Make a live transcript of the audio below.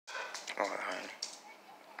Alright.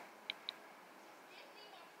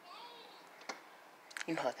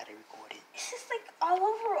 You know I gotta record it. It's just like all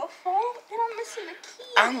over a phone, then I'm missing a key.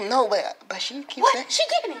 I don't know, but she keeps saying. What? She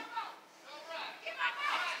getting it.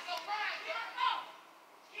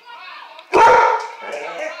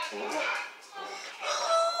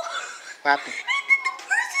 What happened?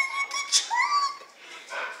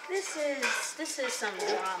 This is some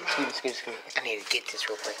drama. Excuse me. I need to get this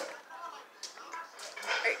real quick.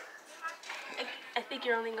 I think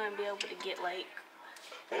you're only gonna be able to get like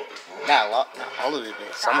Not a lot, not all of it,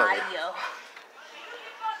 but some of it. audio.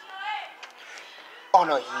 Oh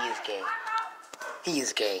no, he is gay. He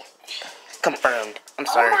is gay. Confirmed. I'm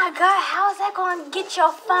sorry. Oh my god, how is that gonna get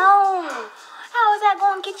your phone? How is that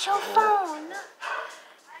gonna get your phone?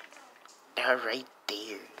 They're right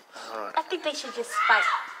there. I think they should just fight.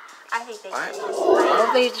 I think they should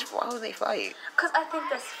just fight. Why would they fight? Because I think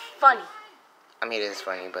that's funny. I mean, it is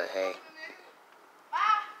funny, but hey.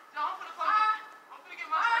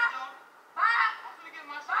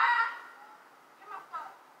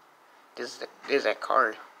 There's that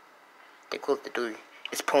car. They closed the door.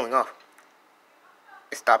 It's pulling off.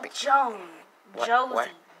 It's stopping. Joan, Josie, What?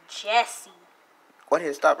 Jesse. Why did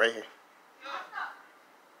it stop right here?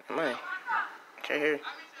 Come on. It's right here.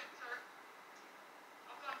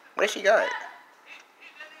 What she got?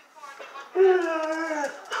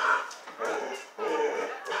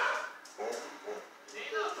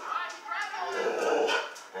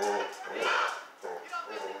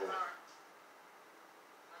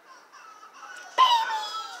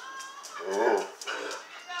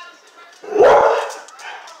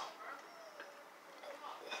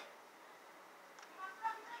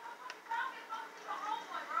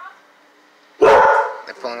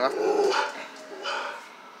 They're pulling off.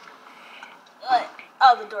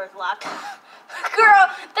 Oh, the door's locked. Girl,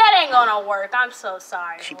 that ain't gonna work. I'm so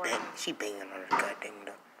sorry. She banging on her goddamn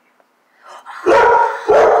door.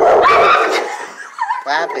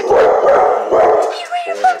 What happened? He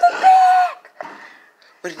ran from the back.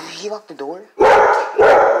 But did he lock the door?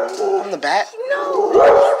 From the back? No, he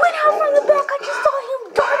went out from the back. I just saw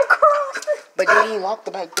him dart across. But did he lock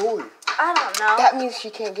the back door? I don't know. That means she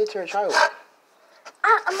can't get to her child. I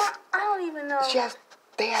don't even know.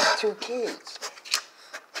 They have 2 kids.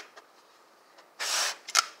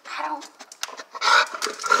 I don't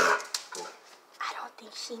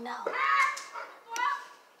think she knows.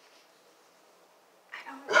 I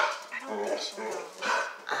don't think she knows.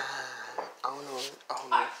 I don't know.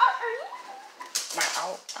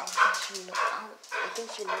 I think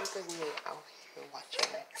she knows because we're out here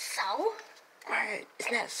watching it. So? Alright,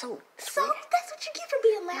 it's not so. So? That's what you get for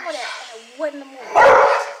being loud at 1 in the morning.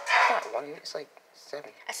 It's not 1, it's like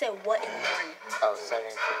 7. I said what in the morning? Oh,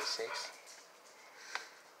 7:46.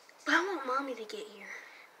 But I want mommy to get here.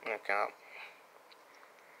 Okay.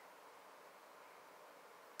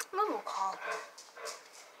 I'm gonna call her.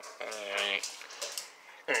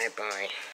 Alright, bye.